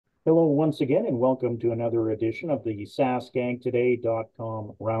Hello once again, and welcome to another edition of the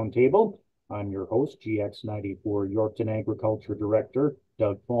SaskAgToday.com Roundtable. I'm your host, GX94 Yorkton Agriculture Director,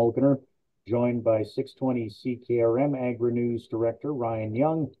 Doug Falconer, joined by 620 CKRM AgriNews Director, Ryan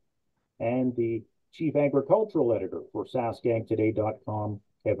Young, and the Chief Agricultural Editor for SaskAgToday.com,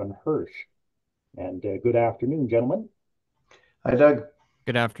 Kevin Hursh. And good afternoon, gentlemen. Hi, Doug.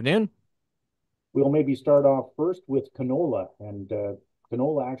 Good afternoon. We'll maybe start off first with canola, and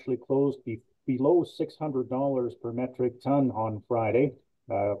canola actually closed below $600 per metric ton on Friday.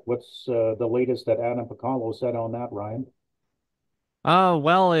 What's the latest that Adam Picallo said on that, Ryan?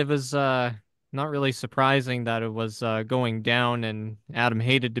 Well, it was not really surprising that it was going down, and Adam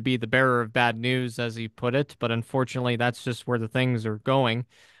hated to be the bearer of bad news, as he put it, but unfortunately, that's just where the things are going.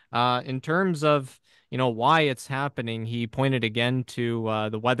 In terms of, why it's happening, he pointed again to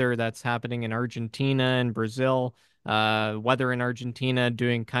the weather that's happening in Argentina and Brazil. Weather in Argentina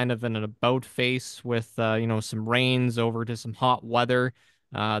doing kind of an about face with, some rains over to some hot weather.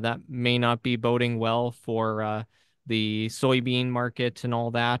 That may not be boding well for the soybean market and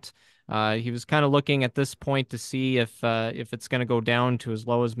all that. He was kind of looking at this point to see if it's going to go down to as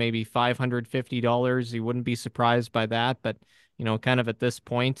low as maybe $550. He wouldn't be surprised by that, but kind of at this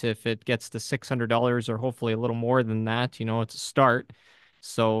point, if it gets to $600 or hopefully a little more than that, it's a start.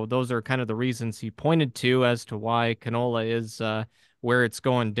 So those are kind of the reasons he pointed to as to why canola is where it's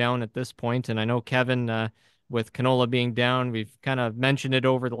going down at this point. And I know Kevin, with canola being down, we've kind of mentioned it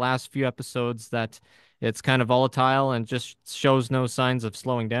over the last few episodes that it's kind of volatile and just shows no signs of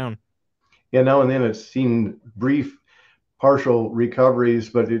slowing down. Yeah, now and then it's seen brief partial recoveries,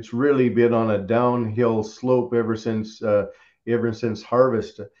 but it's really been on a downhill slope ever since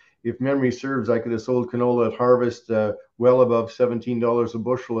harvest. If memory serves, I could have sold canola at harvest well above $17 a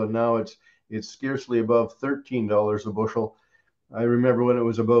bushel, and now it's scarcely above $13 a bushel. I remember when it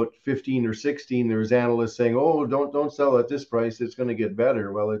was about 15 or 16, there was analysts saying, "Oh, don't sell at this price. It's going to get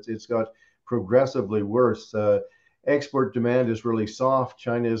better." Well, it's got progressively worse. Export demand is really soft.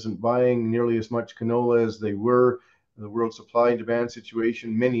 China isn't buying nearly as much canola as they were. The world supply and demand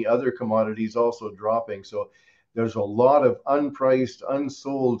situation, many other commodities also dropping. So there's a lot of unpriced,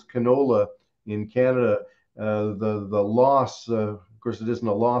 unsold canola in Canada. The loss, of course, it isn't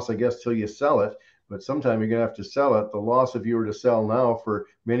a loss, I guess, till you sell it, but sometime you're going to have to sell it. The loss, if you were to sell now for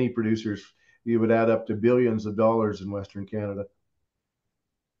many producers, you would add up to billions of dollars in Western Canada.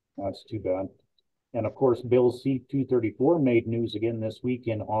 That's too bad. And of course, Bill C-234 made news again this week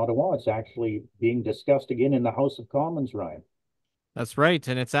in Ottawa. It's actually being discussed again in the House of Commons, Ryan. That's right.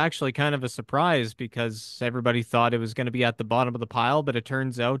 And it's actually kind of a surprise because everybody thought it was going to be at the bottom of the pile, but it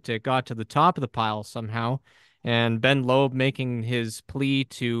turns out it got to the top of the pile somehow. And Ben Loeb making his plea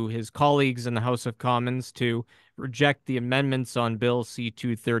to his colleagues in the House of Commons to reject the amendments on Bill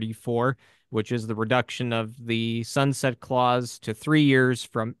C-234, which is the reduction of the sunset clause to 3 years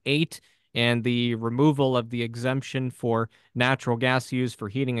from 8, and the removal of the exemption for natural gas use for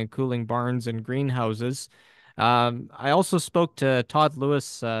heating and cooling barns and greenhouses. I also spoke to Todd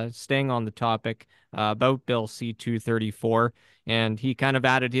Lewis, staying on the topic about Bill C-234, and he kind of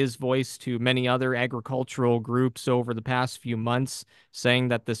added his voice to many other agricultural groups over the past few months, saying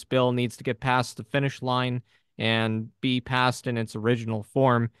that this bill needs to get past the finish line and be passed in its original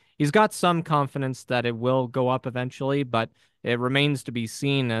form. He's got some confidence that it will go up eventually, but it remains to be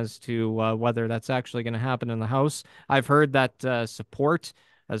seen as to whether that's actually going to happen in the House. I've heard that support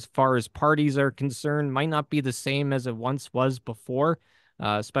as far as parties are concerned, might not be the same as it once was before,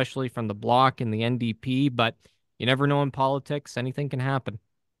 especially from the Bloc and the NDP. But you never know in politics; anything can happen.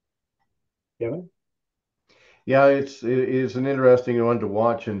 Kevin? Yeah, it is an interesting one to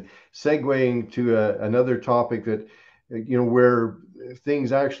watch. And segueing to another topic that where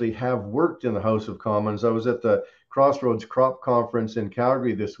things actually have worked in the House of Commons. I was at the Crossroads Crop Conference in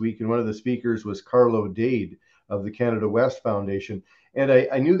Calgary this week, and one of the speakers was Carlo Dade of the Canada West Foundation. And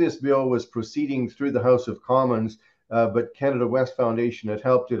I knew this bill was proceeding through the House of Commons, but Canada West Foundation had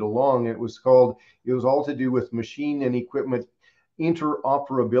helped it along. It was all to do with machine and equipment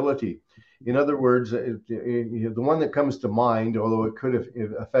interoperability. In other words, the one that comes to mind, although it could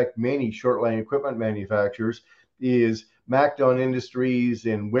affect many short line equipment manufacturers, is MacDon Industries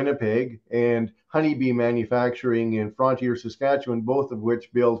in Winnipeg and Honeybee Manufacturing in Frontier, Saskatchewan, both of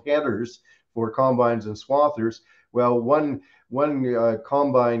which build headers for combines and swathers. Well, one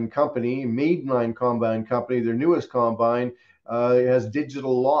combine company, Mainline Combine Company, their newest combine, has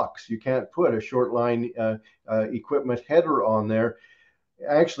digital locks. You can't put a short line equipment header on there.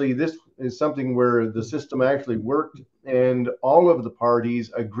 actually, this is something where the system actually worked, and all of the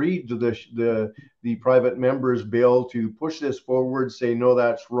parties agreed to the private members bill to push this forward, say, no,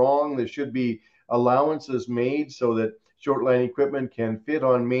 that's wrong. There should be allowances made so that short line equipment can fit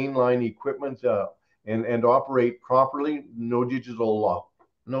on mainline equipment and operate properly. No digital lock,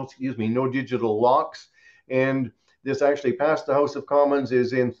 no digital locks. And this actually passed the House of Commons,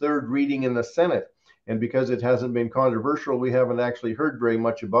 is in third reading in the Senate. And because it hasn't been controversial, we haven't actually heard very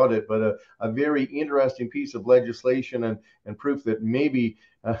much about it, but a very interesting piece of legislation and proof that maybe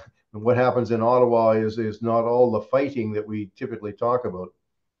what happens in Ottawa is not all the fighting that we typically talk about.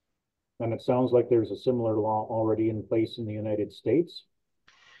 And it sounds like there's a similar law already in place in the United States.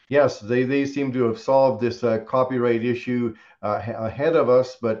 Yes, they seem to have solved this copyright issue ahead of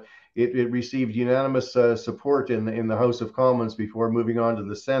us, but it received unanimous support in the House of Commons before moving on to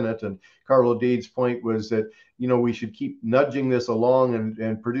the Senate. And Carl O'Dade's point was that, we should keep nudging this along,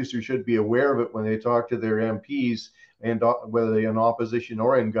 and producers should be aware of it when they talk to their MPs, and whether they're in opposition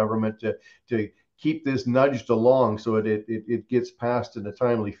or in government, to keep this nudged along so it gets passed in a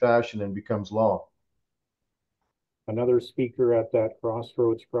timely fashion and becomes law. Another speaker at that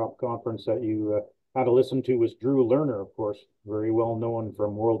Crossroads Crop Conference that you had to listen to was Drew Lerner, of course, very well known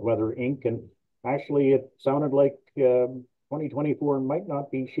from World Weather Inc. And actually, it sounded like 2024 might not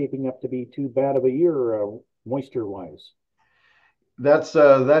be shaping up to be too bad of a year moisture-wise. That's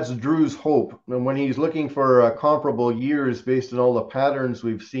Drew's hope. And when he's looking for comparable years based on all the patterns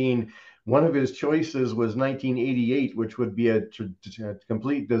we've seen, one of his choices was 1988, which would be a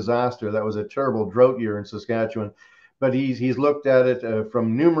complete disaster. That was a terrible drought year in Saskatchewan. But he's looked at it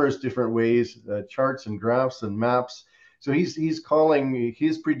from numerous different ways, charts and graphs and maps. So he's calling,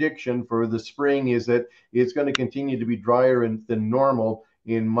 his prediction for the spring is that it's going to continue to be drier than normal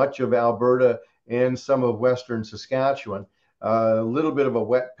in much of Alberta and some of Western Saskatchewan. A little bit of a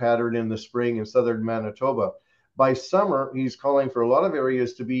wet pattern in the spring in southern Manitoba. By summer, he's calling for a lot of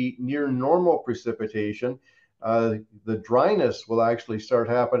areas to be near normal precipitation. The dryness will actually start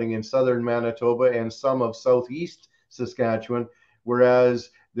happening in southern Manitoba and some of southeast Saskatchewan, whereas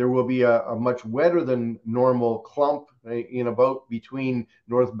there will be a much wetter than normal clump in about between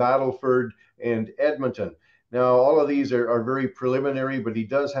North Battleford and Edmonton. Now, all of these are very preliminary, but he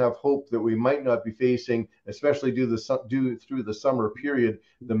does have hope that we might not be facing, especially due through the summer period,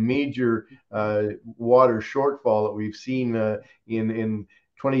 the major water shortfall that we've seen in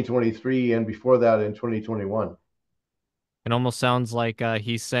 2023 and before that in 2021. It almost sounds like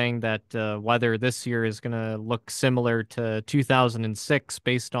he's saying that weather this year is going to look similar to 2006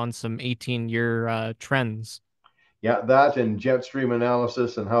 based on some 18-year trends. Yeah, that and jet stream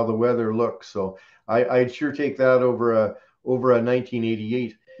analysis and how the weather looks. So I'd sure take that over a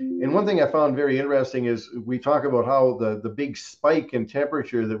 1988. And one thing I found very interesting is we talk about how the big spike in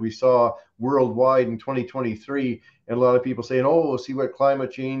temperature that we saw worldwide in 2023, and a lot of people saying, "Oh, we'll see what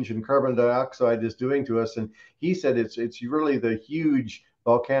climate change and carbon dioxide is doing to us." And he said it's really the huge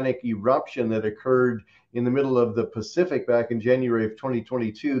volcanic eruption that occurred in the middle of the Pacific back in January of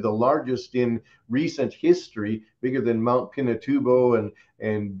 2022, the largest in recent history, bigger than Mount Pinatubo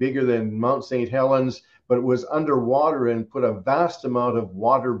and bigger than Mount St. Helens, but it was underwater and put a vast amount of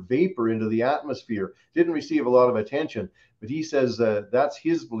water vapor into the atmosphere. Didn't receive a lot of attention, but he says that's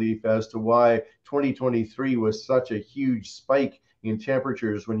his belief as to why 2023 was such a huge spike in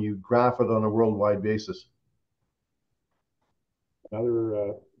temperatures when you graph it on a worldwide basis.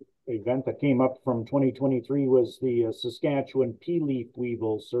 Another event that came up from 2023 was the Saskatchewan pea leaf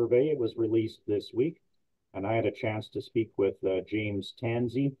weevil survey. It was released this week, and I had a chance to speak with James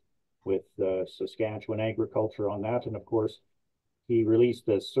Tansey with Saskatchewan Agriculture on that. And of course, he released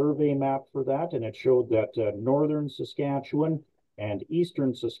a survey map for that, and it showed that northern Saskatchewan and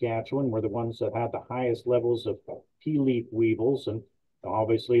eastern Saskatchewan were the ones that had the highest levels of pea leaf weevils. And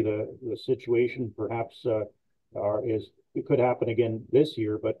obviously the situation perhaps it could happen again this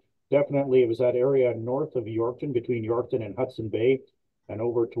year, but definitely it was that area north of Yorkton, between Yorkton and Hudson Bay, and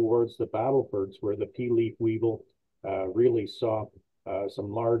over towards the Battlefords, where the pea leaf weevil really saw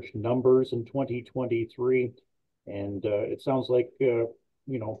some large numbers in 2023. And it sounds like,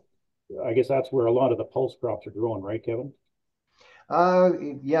 I guess that's where a lot of the pulse crops are growing, right, Kevin?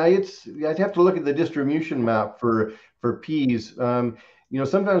 Yeah, I'd have to look at the distribution map for peas.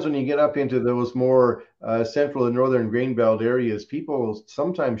 Sometimes when you get up into those more central and northern grain belt areas, people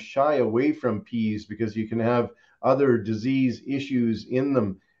sometimes shy away from peas because you can have other disease issues in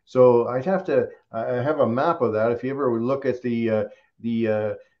them. So I'd have to have a map of that. If you ever would look at the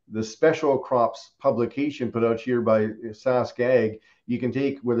special crops publication put out here by Sask Ag, you can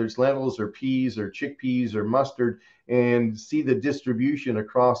take whether it's lentils or peas or chickpeas or mustard and see the distribution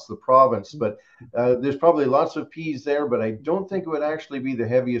across the province. But there's probably lots of peas there, but I don't think it would actually be the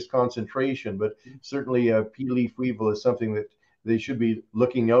heaviest concentration. But certainly pea leaf weevil is something that they should be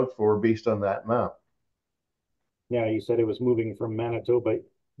looking out for based on that map. Yeah, you said it was moving from Manitoba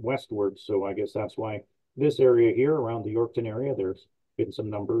westward, so I guess that's why this area here around the Yorkton area, there's been some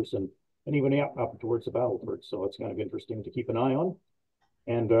numbers and even up towards the Battleford. So it's kind of interesting to keep an eye on.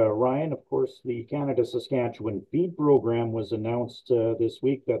 And Ryan, of course, the Canada-Saskatchewan Feed Program was announced this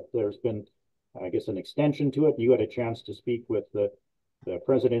week that there's been, I guess, an extension to it. You had a chance to speak with the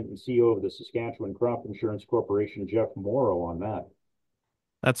president and CEO of the Saskatchewan Crop Insurance Corporation, Jeff Morrow, on that.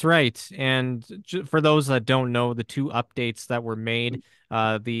 That's right. And for those that don't know, the two updates that were made,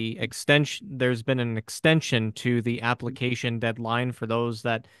 there's been an extension to the application deadline for those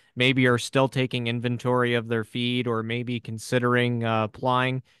that maybe are still taking inventory of their feed or maybe considering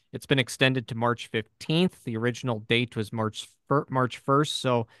applying. It's been extended to March 15th. The original date was March 1st,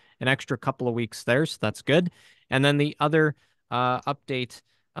 so an extra couple of weeks there, so that's good. And then the other update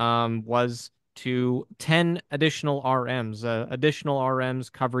was to 10 additional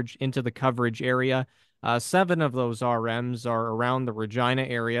RMs coverage into the coverage area. 7 of those RMs are around the Regina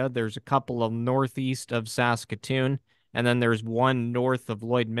area. There's a couple of northeast of Saskatoon, and then there's one north of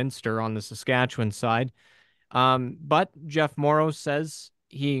Lloydminster on the Saskatchewan side. But Jeff Morrow says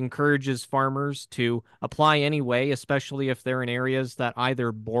he encourages farmers to apply anyway, especially if they're in areas that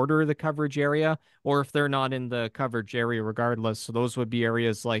either border the coverage area or if they're not in the coverage area regardless. So those would be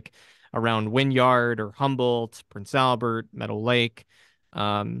areas like around Wynyard or Humboldt, Prince Albert, Meadow Lake.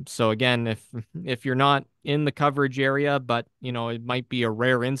 So again, if you're not in the coverage area, but it might be a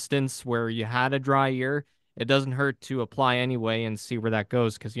rare instance where you had a dry year, it doesn't hurt to apply anyway and see where that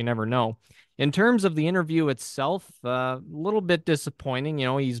goes because you never know. In terms of the interview itself, a little bit disappointing.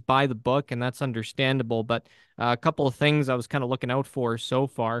 He's by the book, and that's understandable. But a couple of things I was kind of looking out for so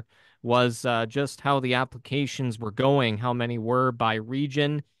far was just how the applications were going, how many were by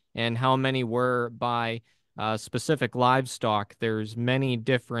region, and how many were by specific livestock. There's many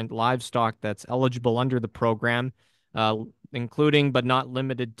different livestock that's eligible under the program, including but not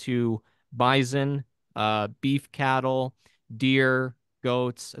limited to bison, beef cattle, deer,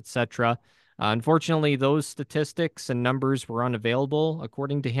 goats, etc. Unfortunately, those statistics and numbers were unavailable,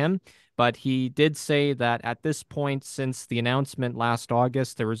 according to him. But he did say that at this point, since the announcement last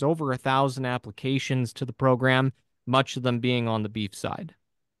August, there was over 1,000 applications to the program, much of them being on the beef side.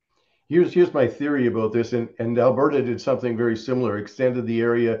 Here's my theory about this, and Alberta did something very similar, extended the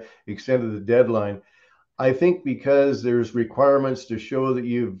area, extended the deadline. I think because there's requirements to show that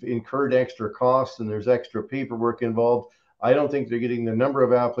you've incurred extra costs and there's extra paperwork involved, I don't think they're getting the number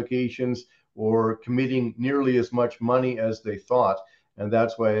of applications or committing nearly as much money as they thought. And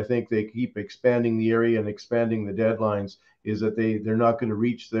that's why I think they keep expanding the area and expanding the deadlines, is that they're not going to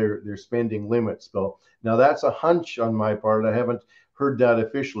reach their spending limits. So now that's a hunch on my part. I haven't heard that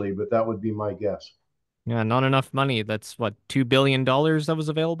officially, but that would be my guess. Yeah, not enough money. That's what, $2 billion that was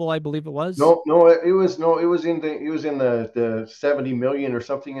available, I believe it was. It was in the 70 million or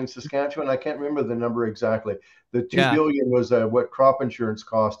something in Saskatchewan. I can't remember the number exactly. The 2 billion was what crop insurance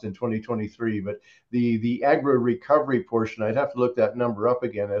cost in 2023, but the agri recovery portion, I'd have to look that number up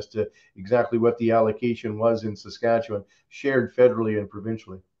again as to exactly what the allocation was in Saskatchewan, shared federally and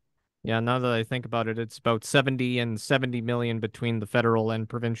provincially. Yeah, now that I think about it, it's about 70 and 70 million between the federal and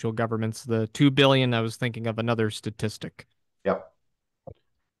provincial governments. The 2 billion, I was thinking of another statistic. Yep.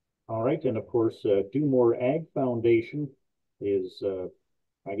 All right. And of course, Do More Ag Foundation is,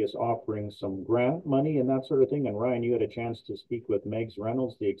 I guess, offering some grant money and that sort of thing. And Ryan, you had a chance to speak with Megs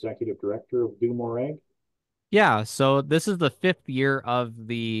Reynolds, the executive director of Do More Ag. Yeah, so this is the 5th year of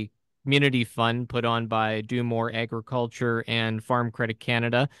the community fund put on by Do More Agriculture and Farm Credit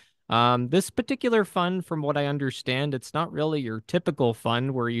Canada. This particular fund, from what I understand, it's not really your typical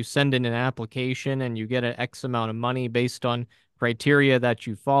fund where you send in an application and you get an X amount of money based on criteria that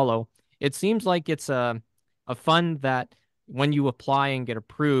you follow. It seems like it's a fund that when you apply and get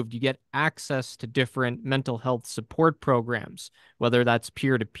approved, you get access to different mental health support programs, whether that's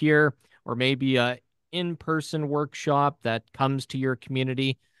peer-to-peer or maybe a in-person workshop that comes to your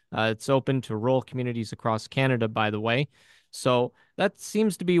community. It's open to rural communities across Canada, by the way. So that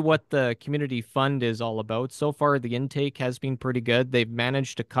seems to be what the community fund is all about. So far, the intake has been pretty good. They've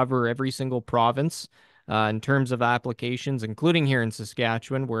managed to cover every single province in terms of applications, including here in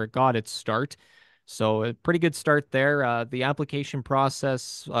Saskatchewan, where it got its start. So a pretty good start there. The application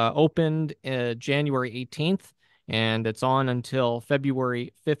process opened January 18th, and it's on until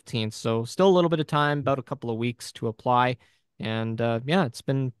February 15th. So still a little bit of time, about a couple of weeks to apply. And yeah, it's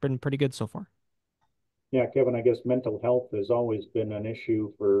been pretty good so far. Yeah, Kevin, I guess mental health has always been an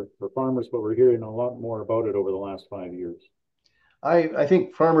issue for farmers, but we're hearing a lot more about it over the last 5 years. I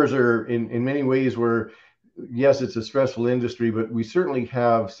think farmers are in many ways where, yes, it's a stressful industry, but we certainly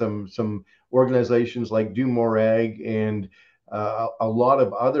have some organizations like Do More Ag and a lot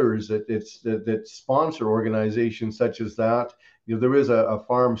of others that sponsor organizations such as that. You know, there is a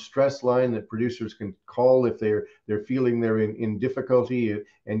farm stress line that producers can call if they're feeling they're in difficulty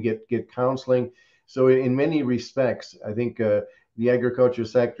and get counseling. So in many respects, I think the agriculture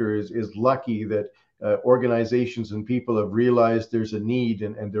sector is lucky that organizations and people have realized there's a need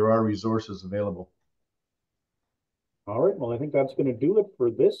and there are resources available. All right, well, I think that's going to do it for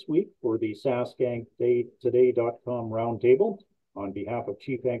this week for the SaskAgToday.com Roundtable. On behalf of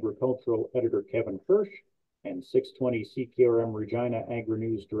Chief Agricultural Editor Kevin Hursh and 620 CKRM Regina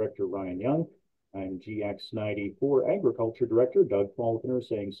AgriNews Director Ryan Young, I'm GX94 Agriculture Director Doug Falconer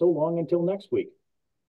saying so long until next week.